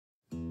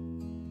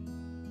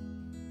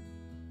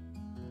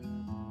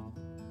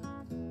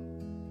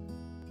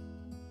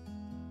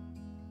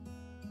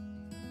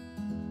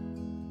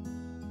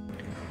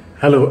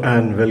Hello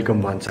and welcome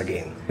once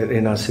again.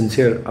 In our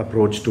sincere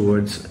approach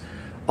towards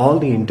all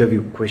the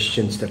interview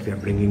questions that we are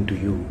bringing to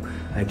you,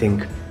 I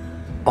think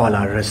all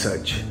our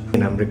research.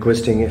 And I'm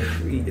requesting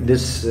if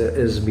this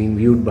is being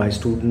viewed by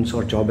students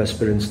or job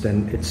aspirants,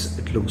 then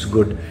it looks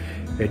good.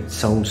 It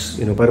sounds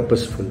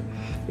purposeful.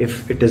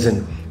 If it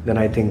isn't, then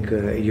I think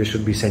you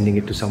should be sending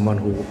it to someone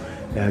who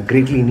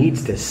greatly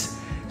needs this.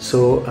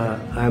 So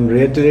I'm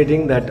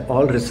reiterating that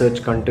all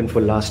research content for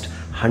last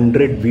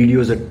 100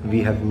 videos that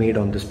we have made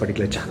on this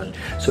particular channel.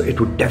 So it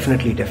would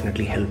definitely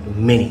help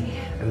many,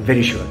 I'm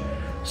very sure.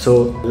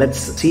 So let's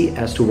see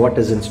as to what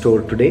is in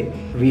store today.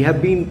 We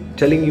have been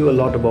telling you a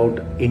lot about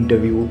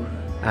interview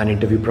and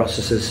interview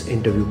processes,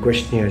 interview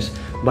questionnaires,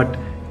 but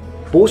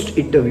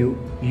post-interview,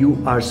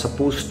 you are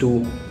supposed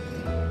to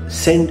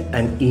send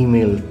an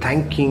email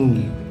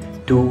thanking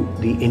to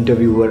the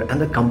interviewer and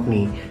the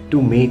company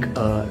to make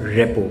a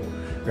rapport,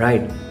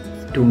 right?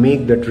 To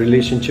make that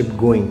relationship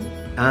going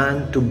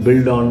and to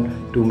build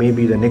on to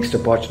maybe the next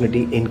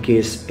opportunity in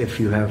case if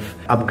you have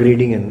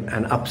upgrading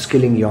and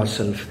upskilling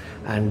yourself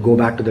and go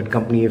back to that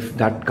company if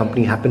that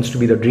company happens to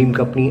be the dream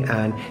company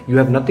and you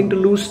have nothing to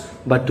lose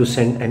but to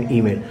send an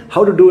email.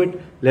 How to do it?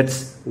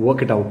 Let's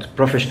work it out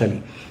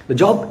professionally. The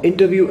job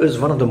interview is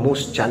one of the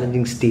most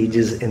challenging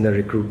stages in the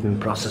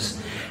recruitment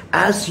process.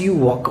 As you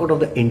walk out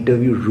of the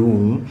interview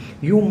room,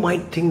 you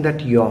might think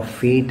that your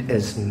fate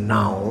is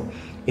now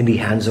in the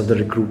hands of the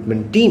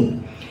recruitment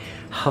team.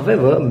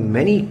 However,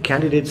 many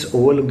candidates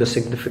overlook the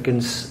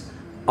significance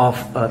of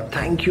a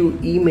thank you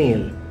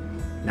email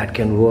that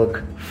can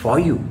work for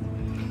you.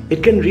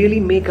 It can really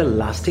make a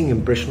lasting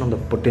impression on the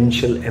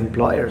potential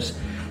employers.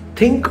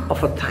 Think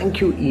of a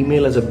thank you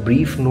email as a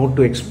brief note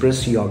to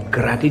express your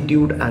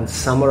gratitude and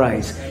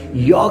summarize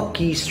your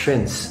key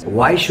strengths.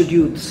 Why should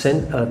you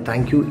send a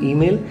thank you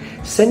email?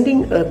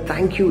 Sending a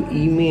thank you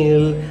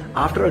email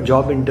after a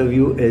job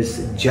interview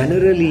is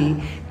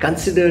generally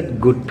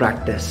considered good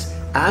practice,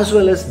 as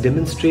well as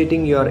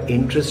demonstrating your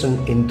interest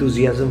and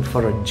enthusiasm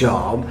for a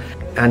job,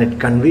 and it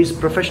conveys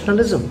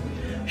professionalism,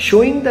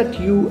 showing that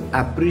you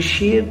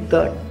appreciate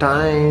the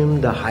time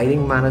the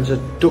hiring manager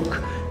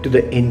took to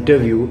the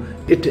interview.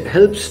 It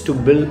helps to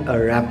build a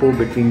rapport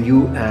between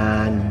you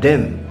and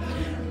them.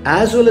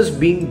 As well as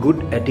being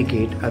good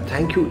etiquette, a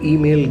thank you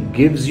email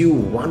gives you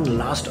one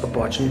last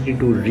opportunity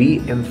to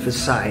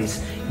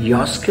re-emphasize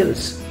your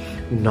skills,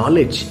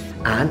 knowledge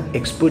and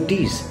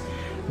expertise.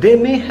 There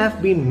may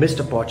have been missed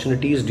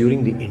opportunities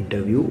during the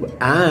interview,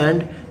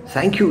 and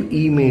thank you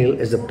email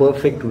is the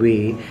perfect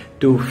way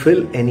to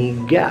fill any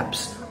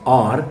gaps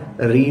or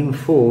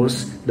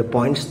reinforce the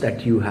points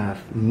that you have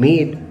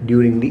made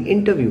during the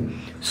interview.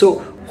 So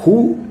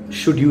who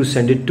should you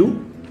send it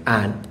to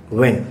and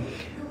when?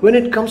 When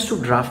it comes to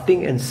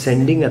drafting and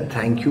sending a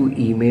thank you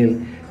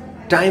email,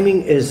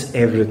 timing is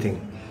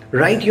everything.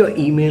 Write your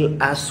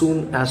email as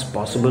soon as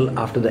possible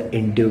after the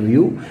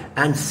interview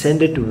and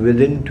send it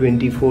within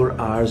 24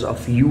 hours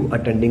of you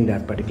attending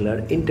that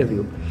particular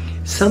interview.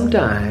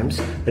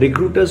 Sometimes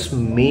recruiters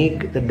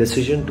make the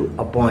decision to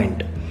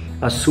appoint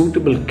a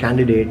suitable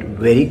candidate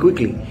very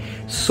quickly.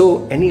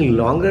 So any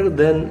longer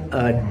than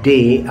a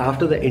day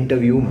after the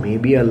interview may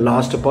be a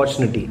lost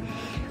opportunity.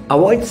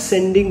 Avoid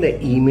sending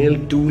the email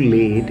too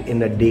late in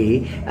the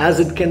day, as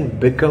it can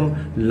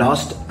become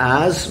lost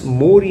as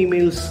more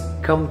emails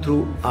come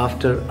through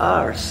after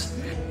hours.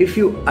 If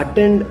you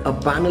attend a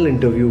panel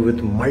interview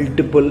with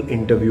multiple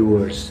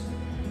interviewers,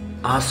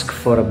 ask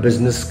for a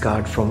business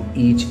card from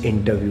each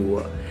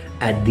interviewer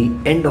at the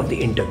end of the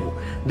interview.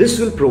 This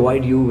will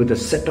provide you with a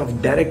set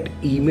of direct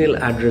email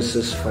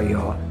addresses for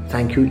your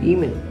thank you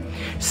email.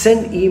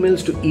 Send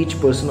emails to each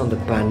person on the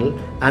panel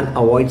and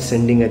avoid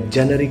sending a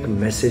generic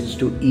message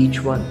to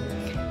each one.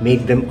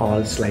 Make them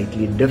all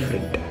slightly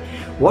different.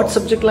 What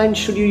subject line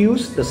should you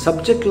use? The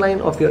subject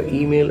line of your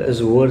email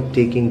is worth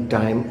taking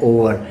time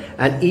over.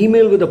 An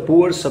email with a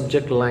poor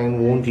subject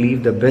line won't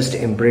leave the best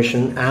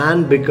impression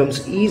and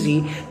becomes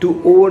easy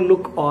to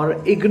overlook or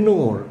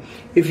ignore.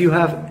 If you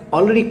have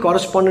already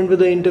corresponded with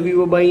the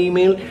interviewer by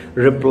email,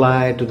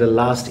 reply to the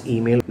last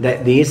email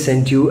that they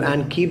sent you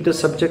and keep the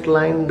subject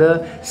line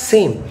the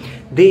same.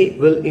 They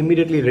will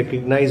immediately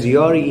recognize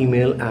your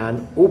email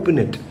and open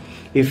it.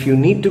 If you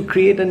need to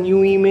create a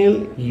new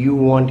email, you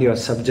want your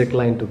subject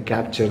line to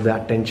capture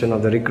the attention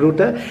of the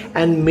recruiter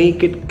and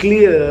make it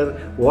clear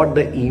what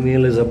the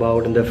email is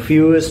about in the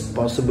fewest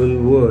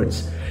possible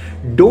words.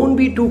 Don't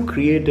be too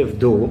creative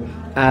though,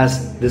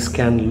 as this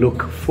can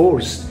look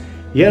forced.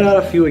 Here are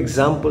a few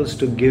examples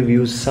to give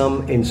you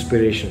some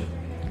inspiration.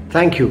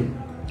 Thank you,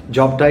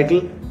 job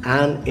title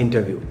and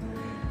interview.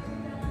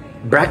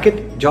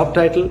 Bracket, job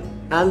title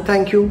and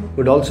thank you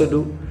would also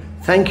do.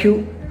 Thank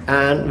you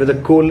and with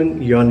a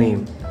colon your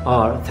name,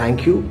 or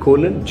thank you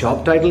colon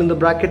job title in the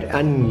bracket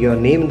and your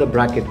name in the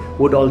bracket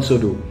would also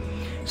do.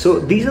 So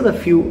these are the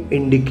few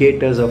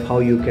indicators of how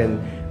you can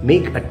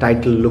make a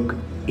title look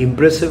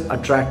impressive,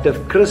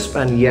 attractive, crisp,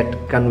 and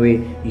yet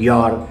convey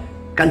your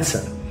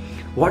concern.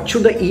 What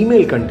should the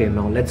email contain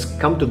now? Let's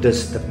come to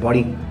this, the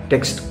body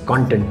text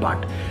content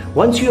part.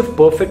 Once you have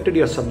perfected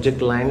your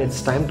subject line,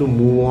 it's time to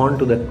move on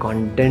to the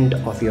content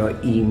of your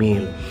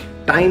email.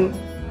 Time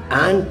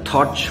and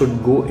thought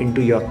should go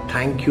into your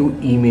thank you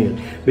email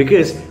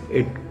because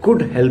it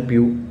could help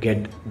you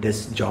get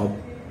this job.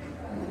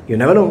 You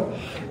never know.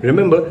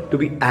 Remember to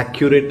be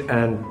accurate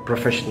and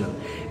professional.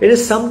 It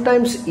is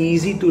sometimes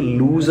easy to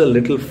lose a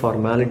little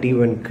formality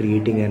when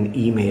creating an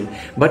email,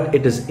 but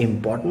it is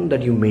important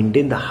that you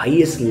maintain the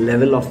highest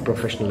level of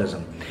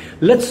professionalism.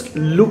 Let's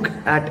look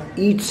at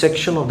each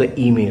section of the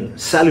email.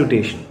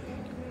 Salutation.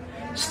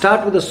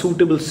 Start with a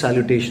suitable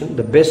salutation.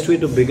 The best way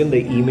to begin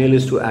the email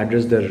is to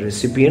address the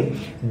recipient,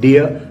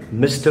 dear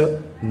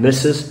Mr.,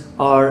 Mrs.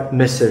 or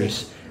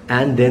Mrs.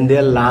 and then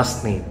their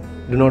last name.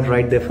 Do not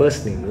write their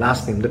first name,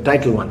 last name, the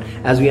title one,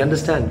 as we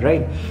understand,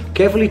 right?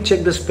 Carefully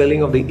check the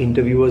spelling of the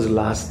interviewer's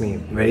last name.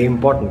 Very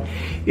important.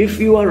 If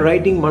you are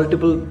writing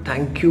multiple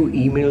thank you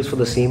emails for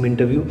the same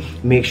interview,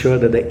 make sure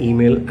that the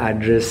email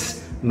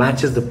address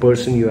matches the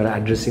person you are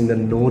addressing the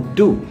note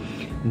to.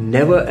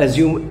 Never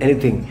assume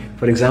anything.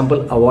 For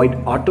example, avoid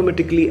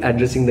automatically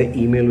addressing the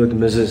email with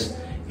Mrs.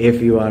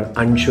 if you are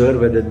unsure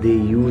whether they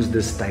use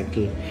this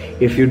title.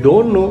 If you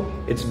don't know,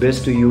 it's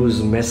best to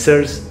use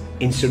Messrs.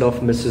 instead of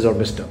Mrs. or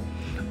Mr.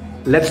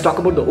 Let's talk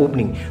about the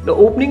opening. The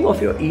opening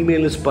of your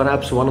email is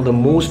perhaps one of the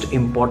most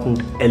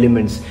important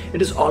elements.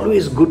 It is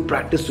always good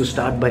practice to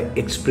start by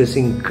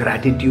expressing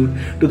gratitude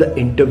to the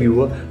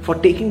interviewer for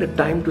taking the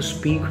time to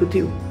speak with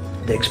you.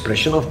 The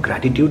expression of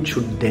gratitude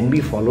should then be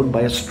followed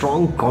by a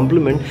strong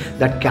compliment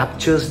that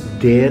captures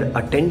their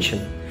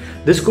attention.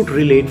 This could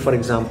relate, for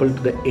example,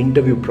 to the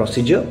interview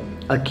procedure,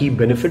 a key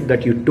benefit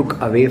that you took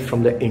away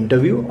from the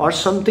interview, or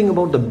something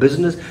about the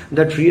business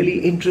that really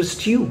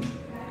interests you.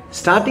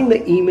 Starting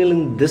the email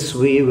in this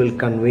way will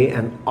convey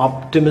an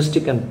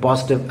optimistic and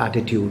positive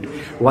attitude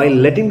while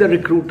letting the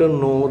recruiter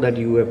know that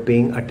you are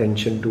paying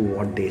attention to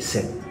what they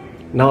said.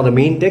 Now the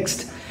main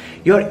text.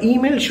 Your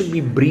email should be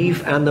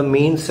brief and the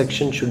main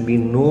section should be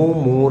no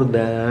more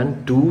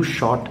than 2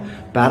 short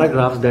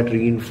paragraphs that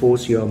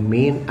reinforce your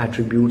main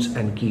attributes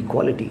and key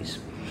qualities.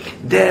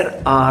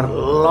 There are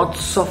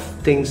lots of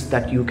things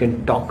that you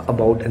can talk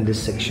about in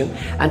this section,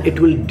 and it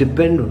will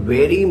depend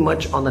very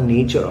much on the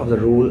nature of the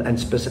role and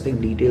specific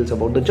details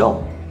about the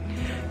job.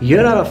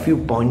 Here are a few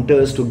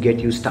pointers to get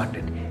you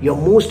started. Your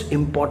most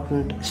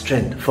important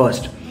strength.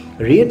 First,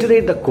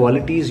 reiterate the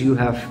qualities you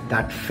have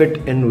that fit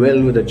in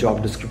well with the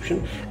job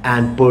description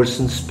and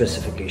person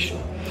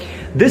specification.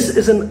 This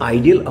is an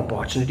ideal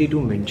opportunity to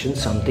mention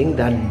something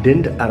that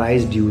didn't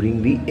arise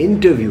during the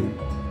interview.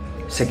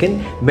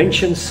 Second,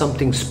 mention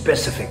something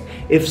specific.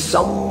 If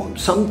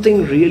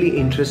something really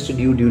interested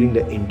you during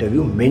the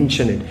interview,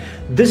 mention it.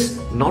 This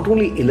not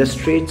only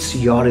illustrates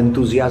your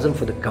enthusiasm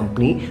for the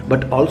company,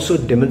 but also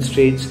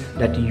demonstrates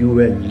that you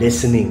were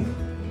listening.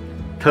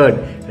 Third,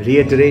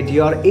 reiterate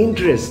your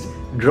interest.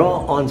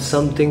 Draw on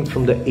something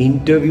from the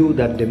interview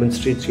that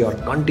demonstrates your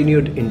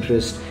continued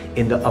interest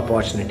in the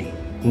opportunity.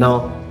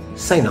 Now,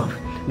 sign off.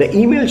 The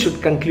email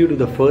should conclude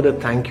with a further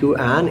thank you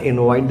and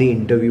invite the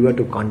interviewer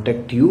to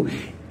contact you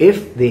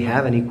if they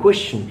have any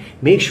question.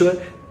 Make sure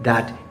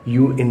that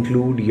you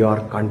include your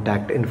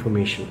contact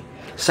information.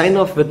 Sign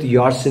off with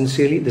yours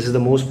sincerely. This is the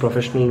most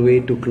professional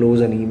way to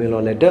close an email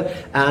or letter.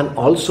 And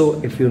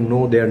also if you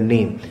know their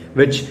name,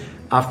 which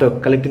after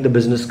collecting the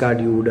business card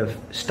you would have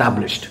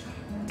established.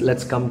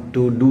 Let's come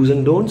to do's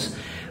and don'ts.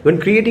 When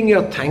creating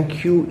your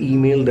thank you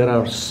email, there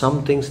are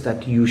some things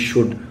that you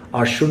should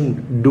or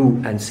shouldn't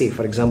do and say.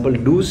 For example,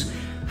 do's.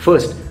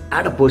 First,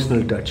 add a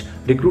personal touch.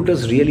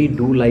 Recruiters really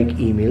do like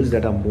emails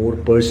that are more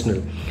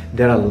personal.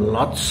 There are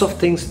lots of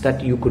things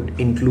that you could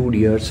include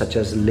here, such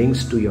as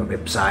links to your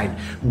website,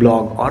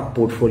 blog or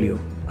portfolio,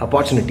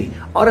 opportunity,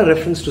 or a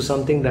reference to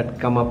something that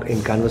come up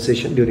in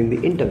conversation during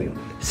the interview.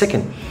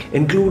 Second,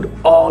 include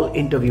all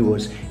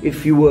interviewers.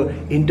 If you were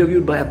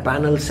interviewed by a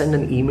panel, send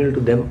an email to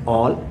them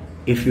all.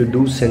 If you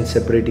do send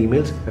separate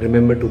emails,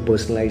 remember to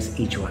personalize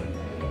each one.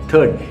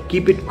 Third,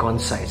 keep it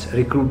concise.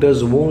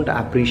 Recruiters won't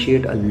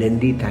appreciate a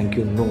lengthy thank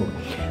you note,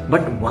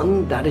 but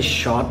one that is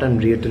short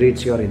and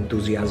reiterates your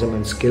enthusiasm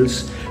and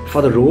skills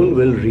for the role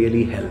will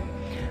really help.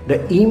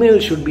 The email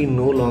should be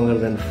no longer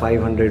than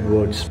 500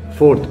 words.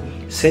 Fourth,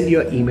 send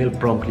your email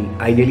promptly,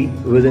 ideally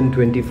within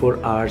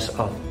 24 hours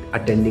of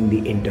attending the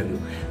interview.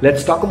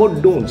 Let's talk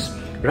about don'ts.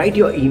 Write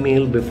your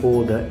email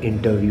before the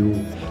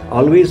interview.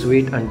 Always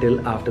wait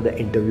until after the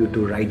interview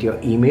to write your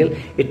email.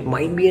 It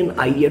might be an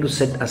idea to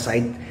set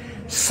aside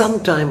some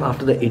time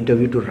after the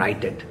interview to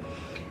write it.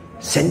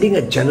 Sending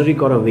a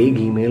generic or a vague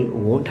email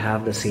won't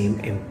have the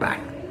same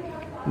impact.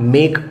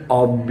 Make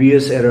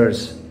obvious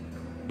errors.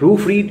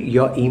 Proofread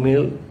your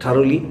email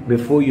thoroughly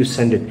before you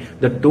send it.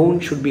 The tone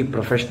should be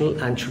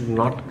professional and should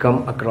not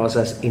come across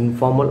as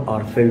informal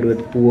or filled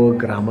with poor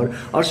grammar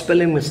or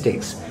spelling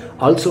mistakes.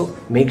 Also,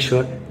 make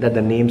sure that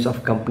the names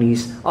of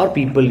companies or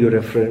people you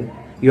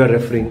are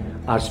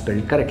referring are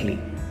spelled correctly.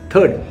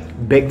 Third,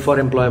 beg for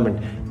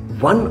employment.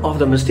 One of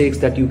the mistakes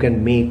that you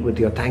can make with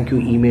your thank you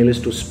email is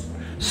to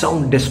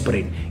sound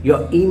desperate.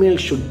 Your email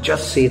should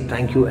just say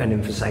thank you and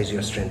emphasize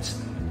your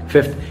strengths.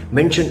 Fifth,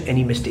 mention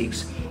any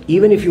mistakes.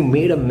 Even if you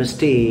made a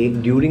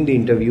mistake during the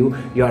interview,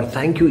 your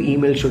thank you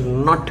email should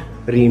not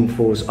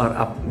reinforce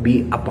or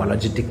be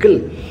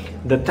apologetical.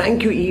 The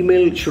thank you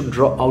email should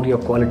draw out your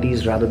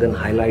qualities rather than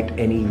highlight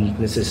any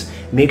weaknesses.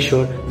 Make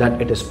sure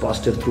that it is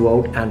positive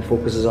throughout and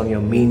focuses on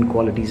your main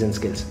qualities and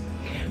skills.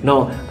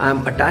 Now,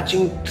 I'm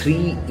attaching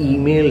 3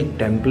 email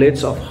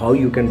templates of how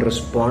you can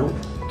respond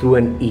through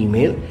an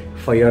email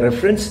for your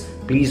reference.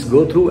 Please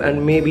go through,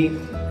 and maybe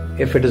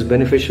if it is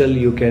beneficial,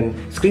 you can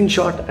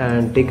screenshot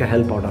and take a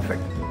help out of it.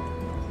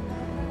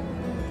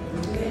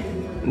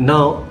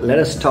 Now, let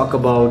us talk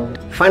about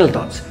final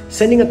thoughts.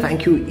 Sending a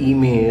thank you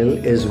email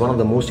is one of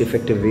the most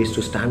effective ways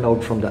to stand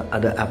out from the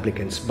other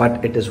applicants,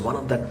 but it is one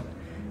of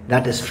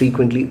that is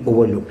frequently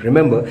overlooked.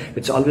 Remember,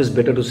 it's always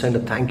better to send a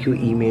thank you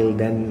email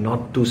than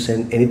not to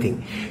send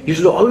anything. You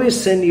should always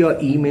send your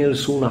email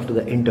soon after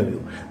the interview.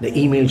 The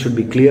email should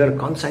be clear,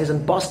 concise,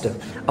 and positive.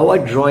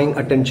 Avoid drawing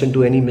attention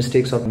to any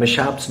mistakes or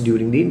mishaps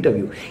during the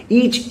interview.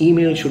 Each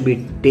email should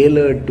be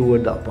tailored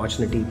toward the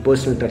opportunity.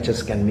 Personal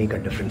touches can make a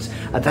difference.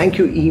 A thank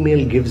you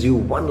email gives you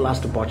one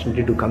last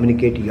opportunity to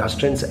communicate your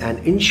strengths and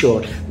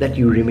ensure that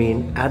you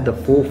remain at the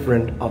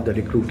forefront of the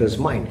recruiter's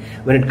mind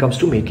when it comes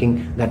to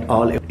making that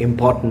all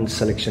important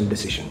selection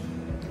decision.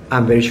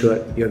 I'm very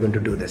sure you're going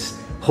to do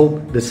this.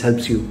 Hope this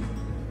helps you.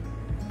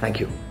 Thank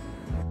you.